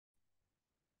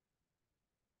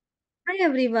Hi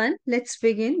everyone, let's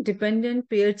begin dependent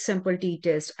paired sample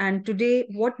t-test. And today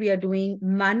what we are doing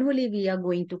manually, we are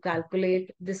going to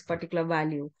calculate this particular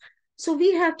value. So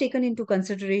we have taken into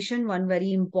consideration one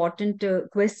very important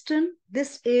question.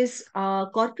 This is a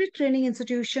corporate training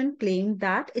institution claiming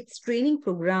that its training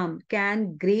program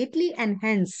can greatly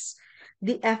enhance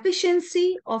the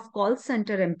efficiency of call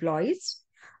center employees.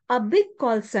 A big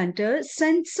call center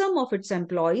sends some of its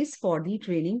employees for the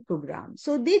training program.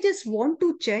 So they just want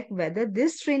to check whether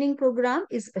this training program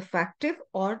is effective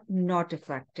or not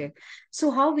effective. So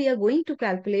how we are going to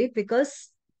calculate,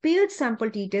 because paired sample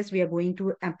t-test we are going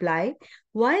to apply.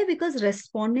 Why? Because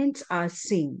respondents are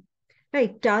same.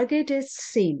 Right, target is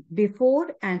same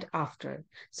before and after.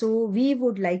 So we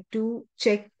would like to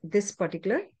check this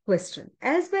particular question,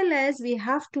 as well as we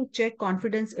have to check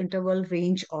confidence interval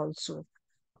range also.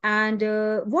 And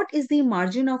what is the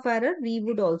margin of error? We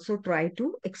would also try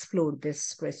to explore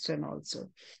this question also.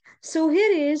 So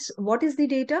here is what is the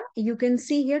data. You can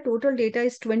see here total data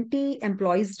is 20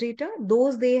 employees data.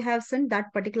 Those they have sent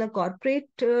that particular corporate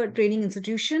training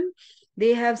institution.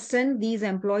 They have sent these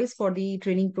employees for the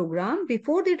training program.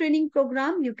 Before the training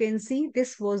program, you can see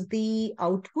this was the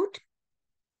output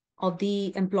of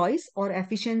the employees, or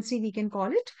efficiency we can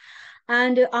call it.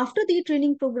 And after the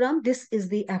training program, this is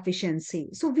the efficiency.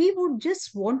 So we would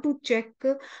just want to check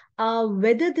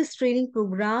whether this training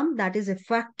program that is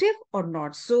effective or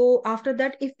not. So after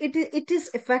that, if it is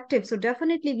effective, so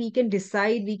definitely we can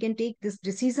decide, we can take this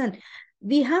decision.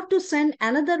 We have to send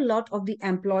another lot of the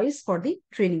employees for the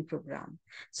training program.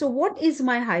 So what is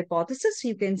my hypothesis?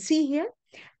 You can see here,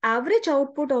 average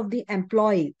output of the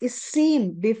employee is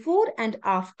same before and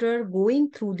after going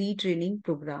through the training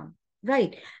program,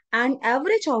 right? And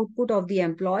average output of the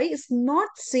employee is not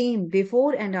same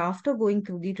before and after going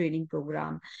through the training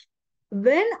program.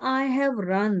 When I have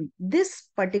run this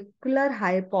particular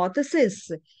hypothesis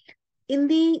in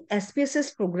the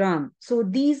SPSS program, so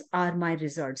these are my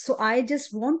results. So I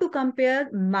just want to compare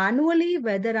manually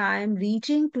whether I am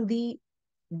reaching to the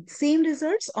same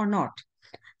results or not.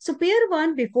 So pair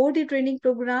one before the training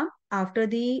program, after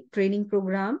the training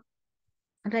program,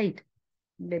 right?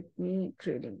 Let me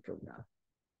training program.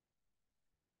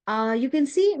 You can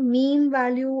see mean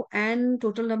value and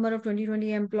total number of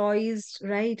 2020 employees,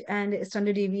 right? And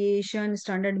standard deviation,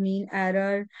 standard mean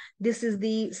error. This is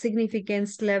the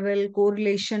significance level,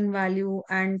 correlation value,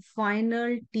 and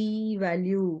final T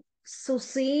value. So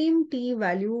same T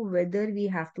value, whether we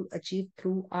have to achieve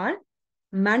through our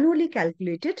manually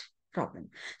calculated problem.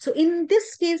 So in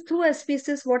this case, through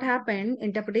SPSS, what happened?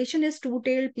 Interpretation is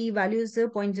two-tailed, p-value is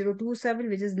 0.027,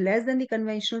 which is less than the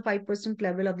conventional 5%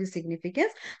 level of the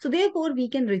significance. So therefore, we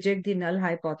can reject the null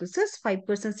hypothesis,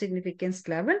 5% significance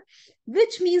level,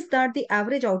 which means that the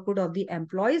average output of the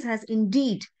employees has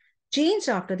indeed changed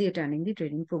after the attending the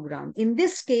training program. In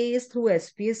this case, through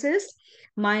SPSS,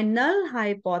 my null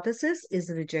hypothesis is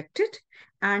rejected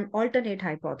and alternate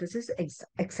hypothesis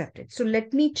accepted. So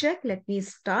let me check, let me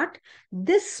start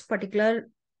this particular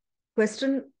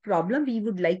question problem we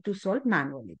would like to solve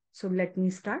manually. So let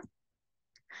me start.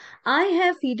 I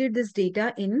have feeded this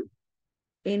data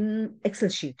in Excel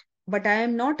sheet, but I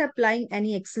am not applying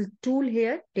any Excel tool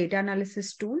here, data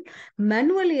analysis tool.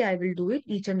 Manually, I will do it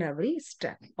each and every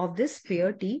step of this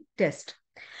pair T test.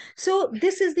 So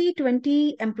this is the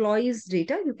 20 employees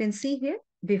data. You can see here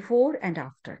before and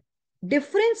after.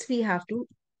 Difference we have to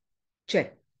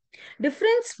check.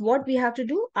 Difference, what we have to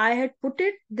do, I had put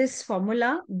it this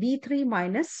formula B3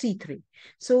 minus C3.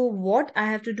 So what I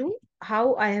have to do,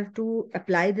 how I have to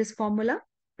apply this formula,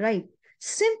 right?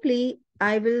 Simply,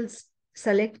 I will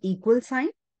select equal sign.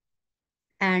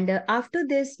 And after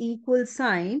this equal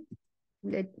sign,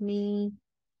 let me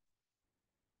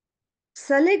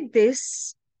select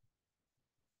this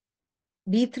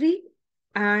B3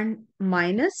 and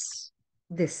minus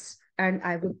this, and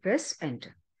I will press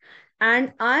enter.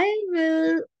 And I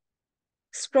will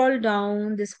scroll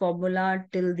down this formula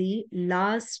till the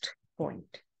last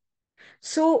point.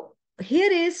 So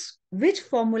here is which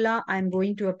formula I'm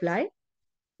going to apply.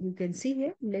 You can see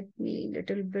here, let me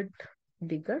little bit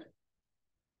bigger.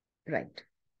 Right.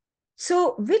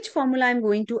 So which formula I'm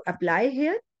going to apply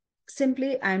here?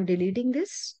 Simply I'm deleting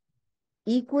this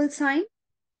equal sign,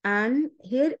 and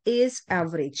here is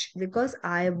average, because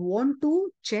I want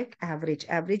to check average.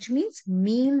 Average means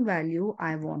mean value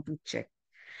I want to check.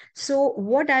 So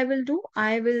what I will do,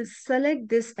 I will select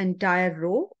this entire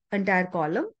row, entire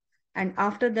column, and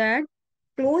after that,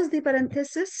 close the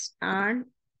parenthesis and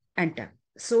enter.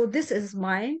 So this is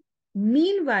my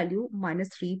mean value minus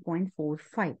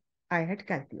 3.45 I had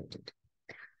calculated.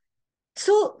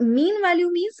 So mean value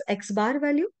means X bar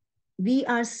value. we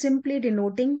are simply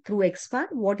denoting through X bar.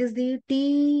 What is the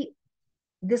T?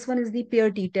 This one is the pair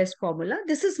t-test formula.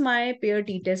 This is my pair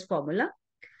t-test formula.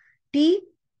 T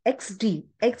XD.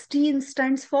 XD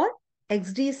stands for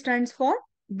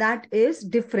that is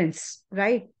difference,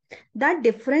 right? That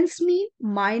difference mean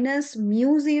minus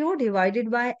mu zero divided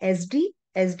by SD.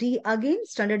 SD again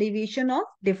standard deviation of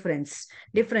difference.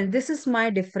 Difference. This is my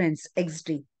difference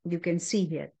XD. You can see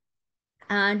here.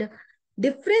 And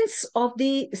difference of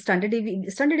the standard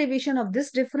deviation of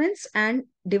this difference and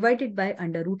divided by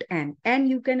under root n. And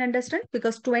you can understand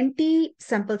because 20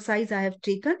 sample size I have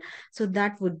taken. So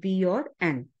that would be your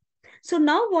n. So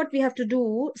now what we have to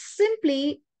do,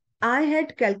 simply I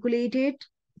had calculated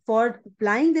for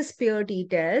applying this pair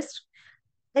t-test,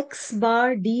 X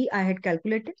bar D I had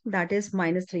calculated, that is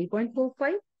minus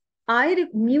 3.45.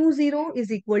 Mu 0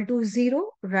 is equal to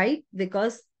 0, right?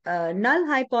 Because null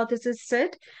hypothesis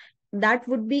said that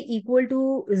would be equal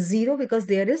to 0 because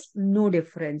there is no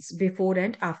difference before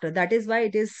and after. That is why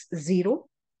it is 0.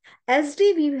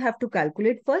 SD we have to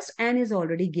calculate first and is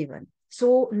already given.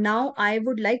 So now I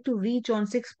would like to reach on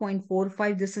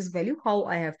 6.45. This is value, how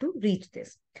I have to reach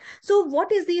this. So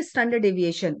what is the standard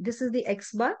deviation? This is the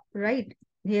X bar, right?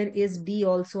 Here is D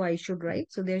also I should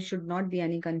write. So there should not be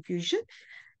any confusion.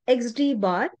 XD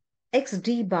bar,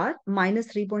 XD bar minus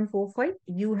 3.45.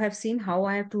 You have seen how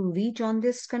I have to reach on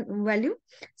this value.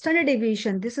 Standard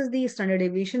deviation. This is the standard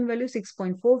deviation value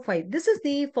 6.45. This is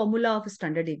the formula of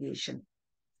standard deviation.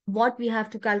 What we have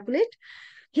to calculate?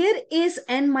 Here is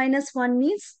n minus 1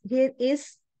 means here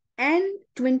is n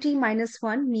 20 minus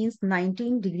 1 means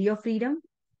 19 degree of freedom,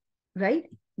 right?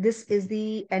 This is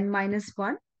the n minus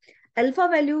 1. Alpha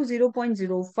value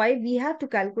 0.05. We have to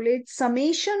calculate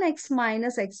summation x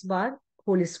minus x bar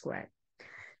whole square.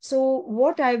 So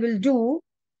what I will do,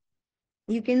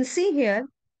 you can see here,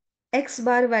 x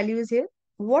bar value is here.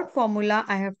 What formula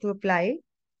I have to apply?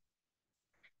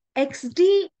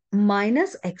 XD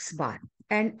minus X bar.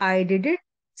 And I did it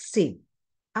same.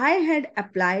 I had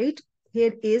applied,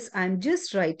 here is, I'm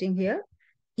just writing here,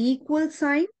 equal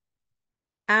sign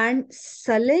and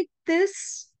select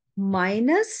this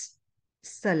minus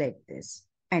select this,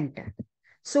 enter.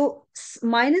 So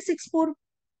minus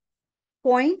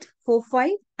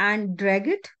 64.45 and drag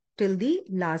it till the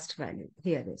last value.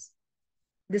 Here is.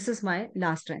 This is my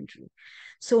last entry.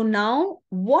 So now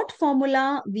what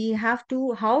formula we have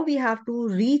to, how we have to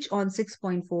reach on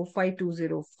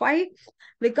 6.45205,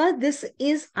 because this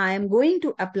is, I am going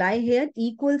to apply here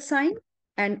equal sign,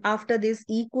 and after this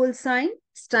equal sign,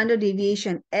 standard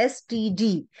deviation,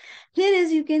 STD. Here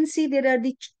is, you can see there are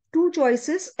the two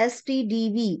choices,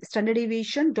 STDV, standard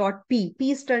deviation dot P.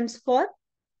 P stands for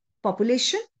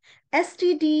population.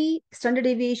 STD, standard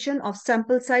deviation of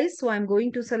sample size. So I'm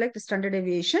going to select standard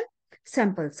deviation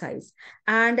sample size.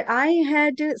 And I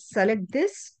had select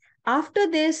this. After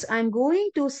this, I'm going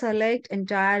to select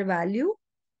entire value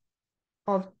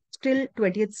of till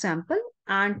 20th sample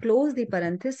and close the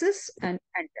parenthesis and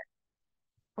enter.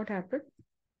 What happened?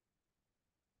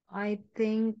 I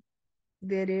think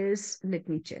there is, let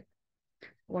me check.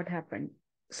 What happened?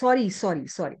 Sorry.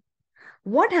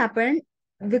 What happened?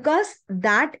 Because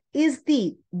that is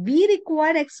the, we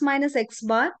require x minus x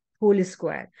bar whole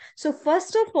square. So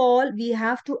first of all, we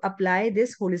have to apply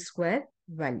this whole square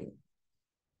value.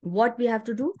 What we have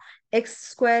to do? X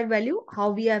square value,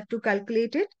 how we have to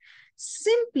calculate it?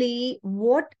 Simply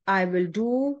what I will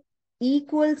do,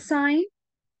 equal sign,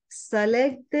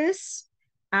 select this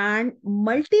and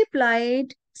multiply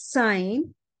it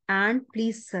sign, and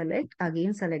please select,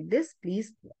 again select this,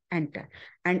 please enter.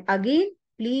 And again,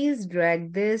 please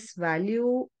drag this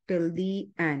value till the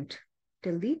end,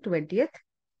 till the 20th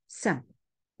sum,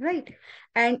 right?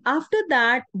 And after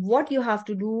that, what you have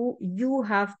to do, you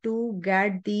have to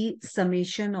get the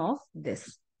summation of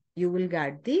this. You will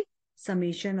get the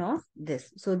summation of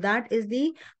this. So that is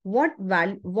the what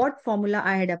value, what formula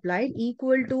I had applied,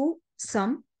 equal to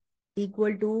sum,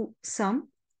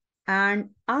 and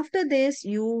after this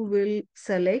you will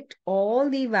select all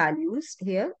the values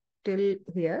here till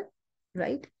here,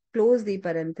 right? Close the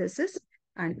parenthesis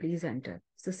and please enter.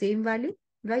 It's the same value,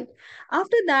 right?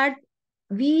 After that,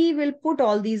 we will put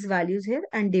all these values here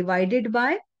and divide it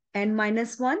by n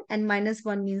minus 1. N minus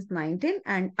 1 means 19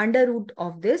 and under root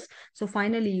of this. So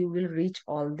finally, you will reach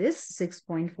all this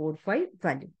 6.45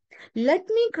 value. Let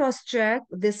me cross check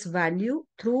this value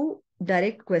through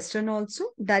direct question also,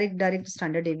 direct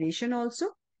standard deviation also.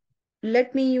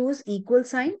 Let me use equal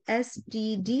sign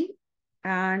STD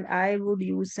and I would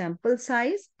use sample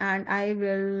size and I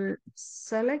will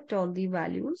select all the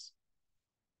values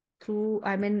through,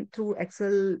 through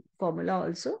Excel formula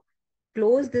also.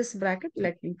 close this bracket.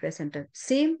 Let me press enter.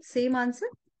 Same answer.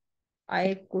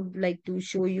 I could like to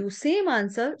show you same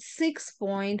answer.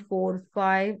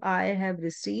 6.45 I have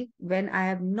received when I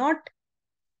have not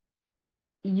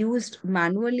used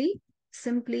manually.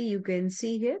 Simply you can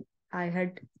see here I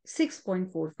had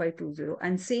 6.4520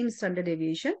 and same standard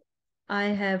deviation I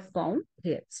have found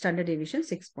here, standard deviation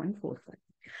 6.45.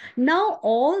 Now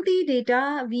all the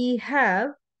data we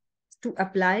have to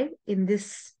apply in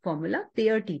this formula,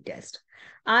 pair t-test.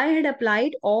 I had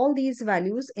applied all these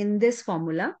values in this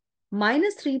formula.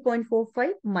 Minus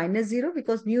 3.45 minus 0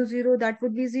 because mu 0 that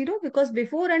would be 0 because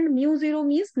before and mu 0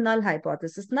 means null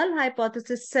hypothesis. Null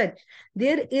hypothesis said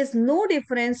there is no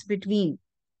difference between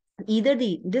either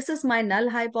this is my null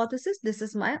hypothesis, this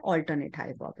is my alternate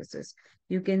hypothesis.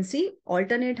 You can see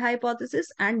alternate hypothesis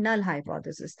and null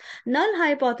hypothesis. Null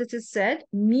hypothesis said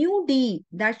mu d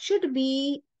that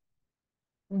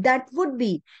would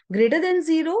be greater than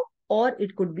 0 or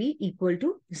it could be equal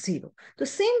to 0. So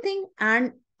same thing,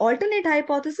 and alternate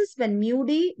hypothesis when mu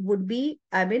d would be,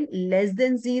 less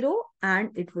than 0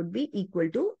 and it would be equal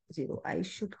to 0. I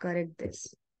should correct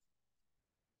this.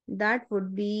 That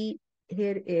would be,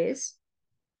 here is,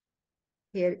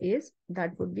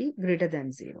 that would be greater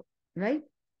than 0, right?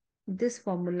 This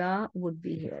formula would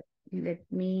be here. Let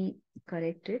me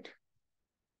correct it.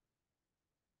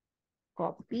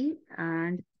 Copy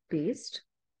and paste.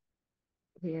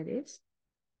 Here is,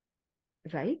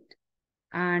 right?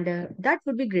 And that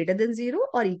would be greater than 0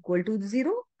 or equal to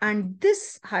 0. And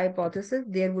this hypothesis,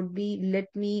 there would be,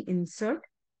 let me insert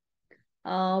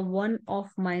one of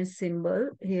my symbol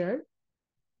here.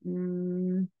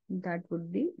 That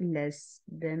would be less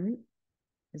than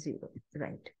 0,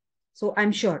 right? So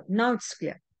I'm sure now it's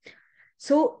clear.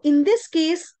 So in this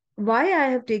case, why I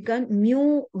have taken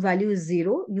mu value is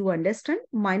 0, you understand,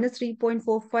 minus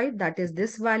 3.45, that is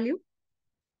this value,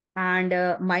 and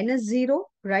minus 0,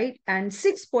 right? And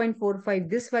 6.45,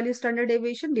 this value standard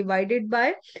deviation divided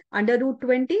by under root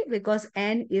 20 because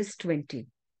n is 20.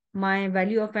 My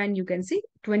value of n, you can see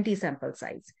 20 sample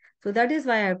size. So that is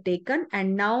why I have taken,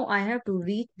 and now I have to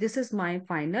reach, this is my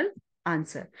final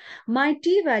answer. My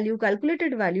t value,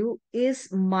 calculated value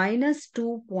is minus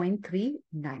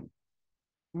 2.39.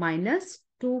 Minus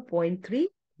 2.39.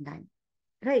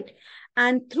 Right.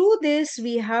 And through this,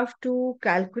 we have to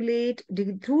calculate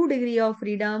through degree of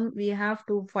freedom, we have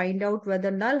to find out whether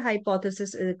null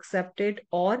hypothesis is accepted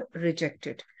or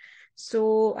rejected.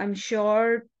 So I'm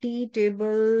sure T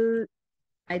table,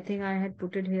 I think I had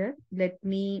put it here. Let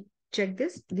me check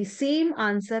this. The same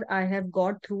answer I have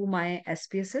got through my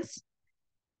SPSS.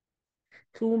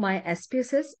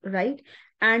 Right?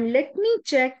 And let me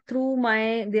check through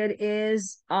my, there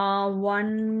is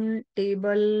one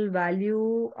table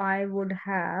value I would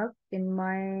have in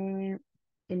my,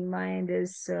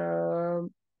 this,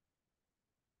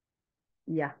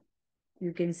 yeah,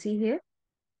 you can see here,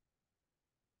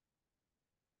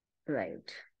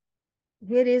 right?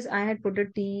 Here is, I had put a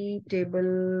T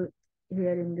table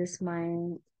here in this,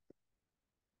 my,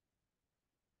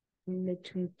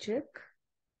 let me check,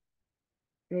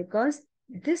 because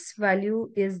this value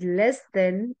is less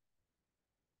than,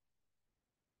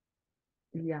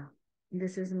 yeah,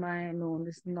 this is my, no,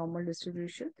 this normal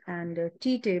distribution, and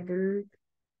T table,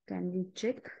 can we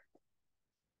check?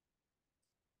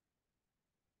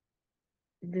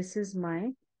 This is my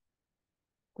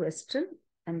question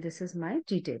and this is my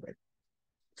T table.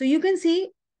 So you can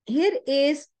see here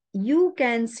is, you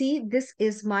can see this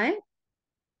is my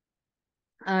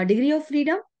degree of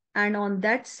freedom, and on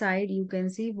that side you can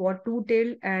see what two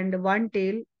tail and one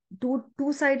tail,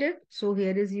 two-sided. So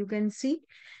here is, you can see,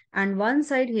 and one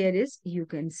side here is, you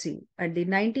can see at the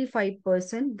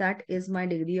 95%, that is my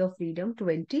degree of freedom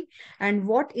 20. And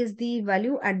what is the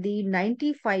value at the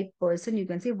 95%? You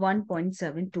can see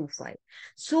 1.725.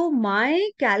 So my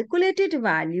calculated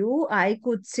value, I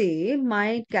could say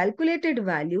my calculated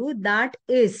value, that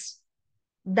is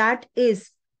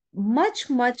much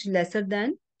lesser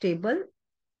than table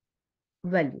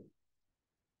value,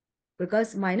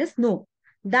 because minus, no,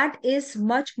 that is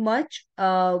much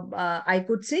I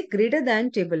could say greater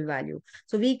than table value.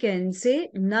 So we can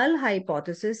say null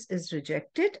hypothesis is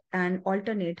rejected and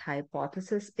alternate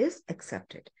hypothesis is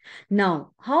accepted.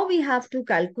 Now how we have to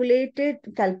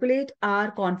calculate our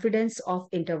confidence of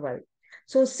interval?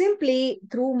 So simply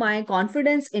through my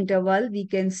confidence interval, we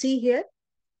can see here,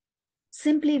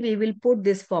 simply we will put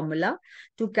this formula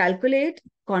to calculate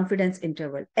confidence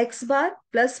interval. X bar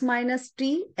plus minus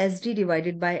t SD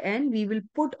divided by n. We will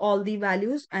put all the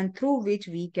values and through which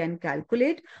we can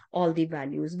calculate all the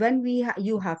values. When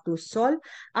you have to solve,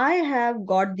 I have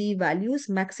got the values.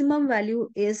 Maximum value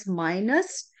is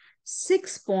minus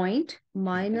 6 point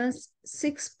minus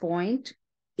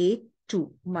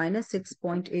 6.82 minus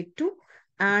 6.82,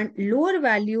 and lower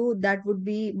value that would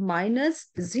be minus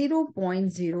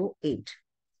 0.08,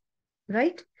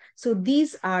 right? So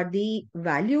these are the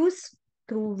values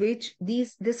through which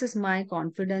this is my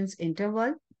confidence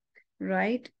interval,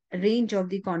 right? Range of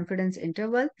the confidence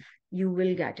interval, you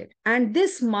will get it. And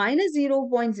this minus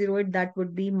 0.08, that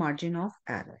would be margin of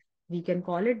error. We can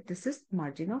call it, this is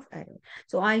margin of error.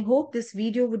 So I hope this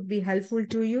video would be helpful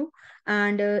to you.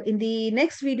 And in the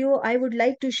next video, I would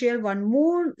like to share one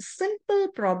more simple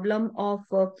problem of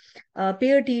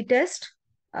pair t-test.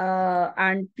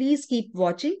 And please keep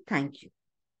watching. Thank you.